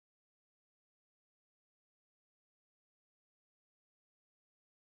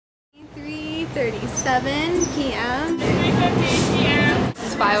3:37 p.m. 3:50 p.m.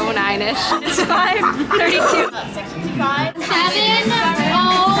 It's 5:09-ish. It's 5:32. 6:55.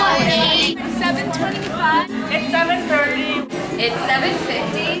 7:08. 7:25. It's 7:30. It's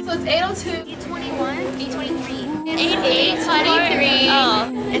 7:50. So it's 8:02. 8:21. 8:23. 8:23. Oh,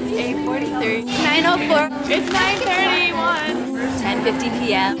 it's 8:43. It's 9:04. It's 9:31. 10:50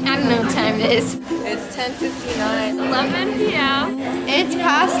 p.m. I don't know what time it is. It's 10:59. 11 p.m. It's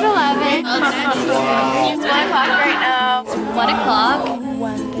past 11. It's 1 o'clock right now. 1 o'clock.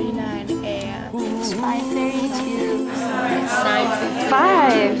 1:39 a.m. It's 5:32. It's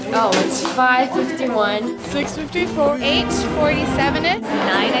 9:55. Oh, it's 5:51. 6:54. 8:47. 9,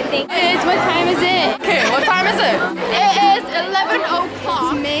 I think. What time is it? Okay, what time is it? It is 11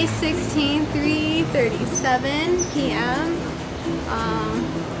 o'clock. It's May 16, 3:37 p.m.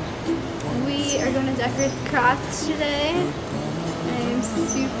 We are going to decorate the cross today. I'm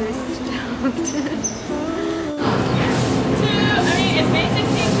super stoked. It's May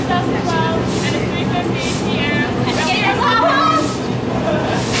 16, 2012, and it's 3:50 p.m.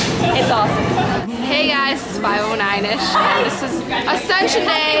 It's awesome. Hey guys, it's 5:09-ish. This is Ascension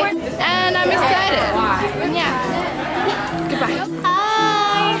Day, and I'm excited. And yeah. Goodbye.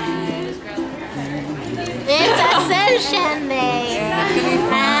 Hi! It's Ascension Day!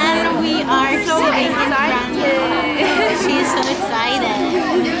 And we are so excited! She's so excited!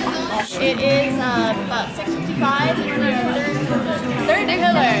 It is about 6:55. Third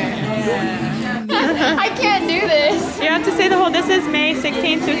pillar. I can't do this. You have to say the whole. This is May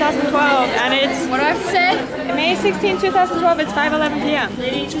 16, 2012, and it's. What do I have to say? May 16, 2012. It's 5:11 p.m.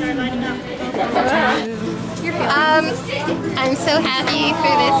 I'm so happy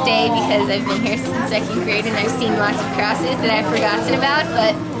for this day because I've been here since 2nd grade and I've seen lots of crosses that I've forgotten about,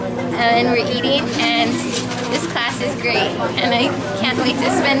 and we're eating, and this class is great, and I can't wait to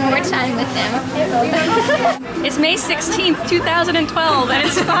spend more time with them. It's May 16th, 2012, and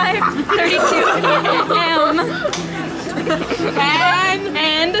it's 5:32 a.m.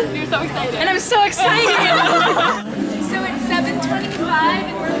 And you're so excited. And I'm so excited. So it's 7:25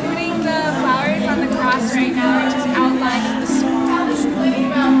 and we're putting the flowers on the cross right now, just outlining the swamp.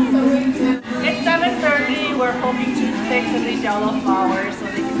 It's 7:30. We're poking toothpicks in these yellow flowers so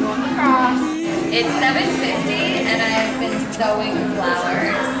they can go on the cross. It's 7:50 and I've been sewing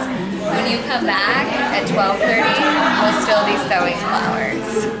flowers. When you come back at 12:30, we'll still be sewing flowers.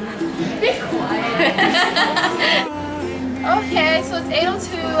 Be quiet. Okay, so it's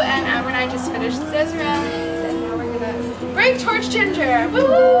 8:02 and Amber and I just finished this rally and now we're gonna bring Torch Ginger. Woo!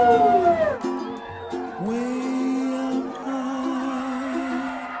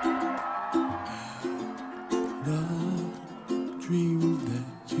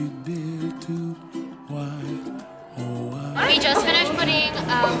 We just finished putting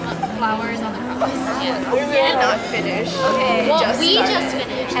flowers on the cross. Yeah. We did not finish. Okay, Well, just we started. just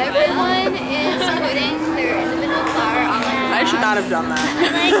finished. Everyone is putting their individual flower on the cross. I should not have done that.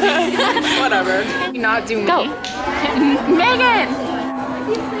 Whatever. Not do me. Go. Megan!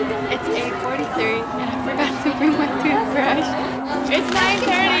 It's 8:43 and I forgot to bring my toothbrush. It's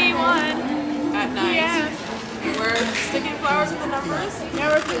 9:31 at night. Yeah. We're sticking flowers with the numbers.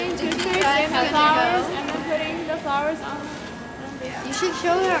 Yeah, we're putting toothpicks in the flowers, and we're putting the flowers on. You should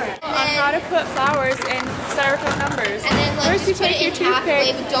show her. On how to put flowers in styrofoam numbers. And then, like, First you just put take it your in halfway,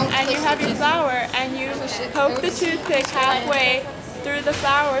 toothpick but don't and you twist have the your flower and you poke the toothpick halfway through the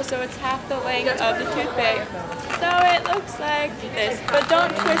flower so it's half the length of the toothpick. So it looks like this, but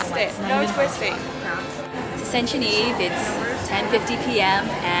don't twist it. No twisting. It's Ascension Eve, it's 10:50 p.m.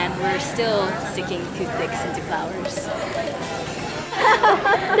 and we're still sticking toothpicks into flowers.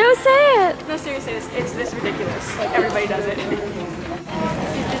 No, say it! No, seriously, it's this ridiculous. Like everybody does it.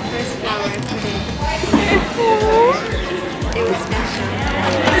 It was special.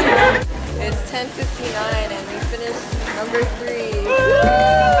 It's 10:59 and we finished number 3.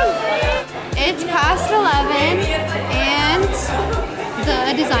 It's past 11 and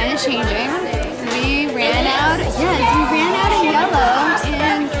the design is changing. We ran out of yellow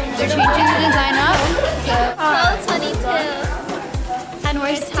and they're changing the design up. So 12:22. And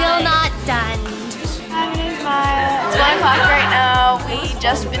we're still not done. It's 1 o'clock right now. We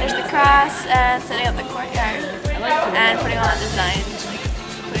just finished the class and setting up the courtyard and putting all the design,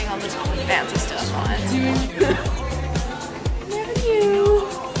 putting all the fancy stuff on.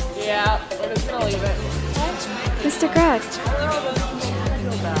 Yeah, we're just gonna leave it. Mr. Greg,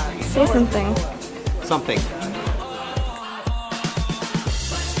 say something. Something.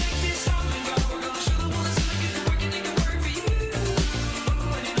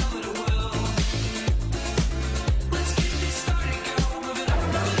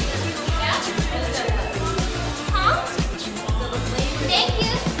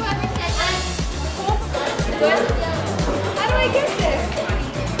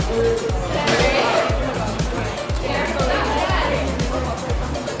 It's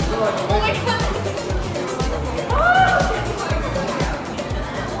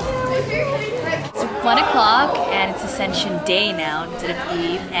 1 o'clock and it's Ascension Day now instead of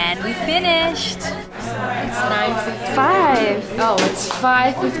Eve, and we finished. It's 9:55. Oh, it's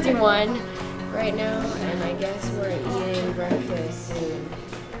 5:51 right now, and I guess we're eating breakfast soon.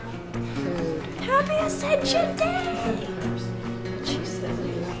 Food. Happy Ascension Day! She said.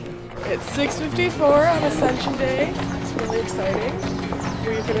 It's 6:54 on Ascension Day. It's really exciting.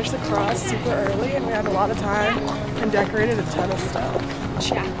 We finished the cross super early and we had a lot of time and decorated a ton of stuff.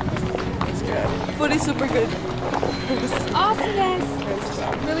 Yeah. It's good. Footy's super good. Awesome, guys.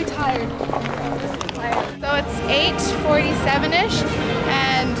 Really tired. So it's 8:47-ish,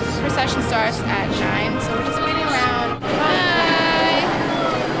 and procession starts at 9. So we're just waiting around. Bye.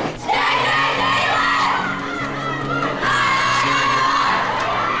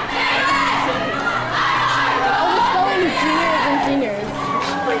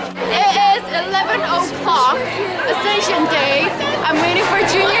 It is 11 o'clock, Ascension Day. I'm waiting for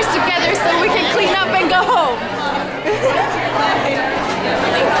juniors together so we can clean up and go home.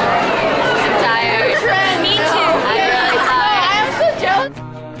 I'm tired. Me too. I'm really tired. I am so jealous.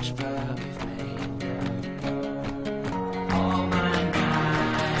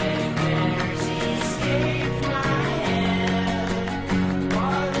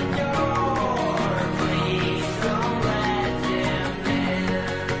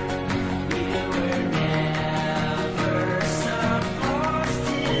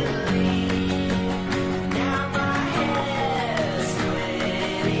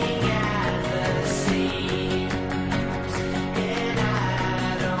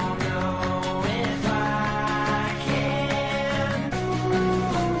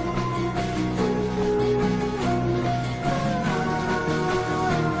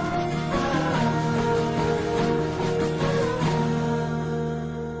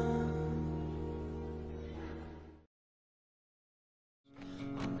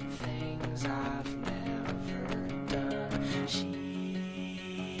 Things I've never done.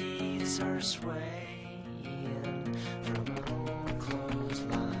 Sheets are swaying.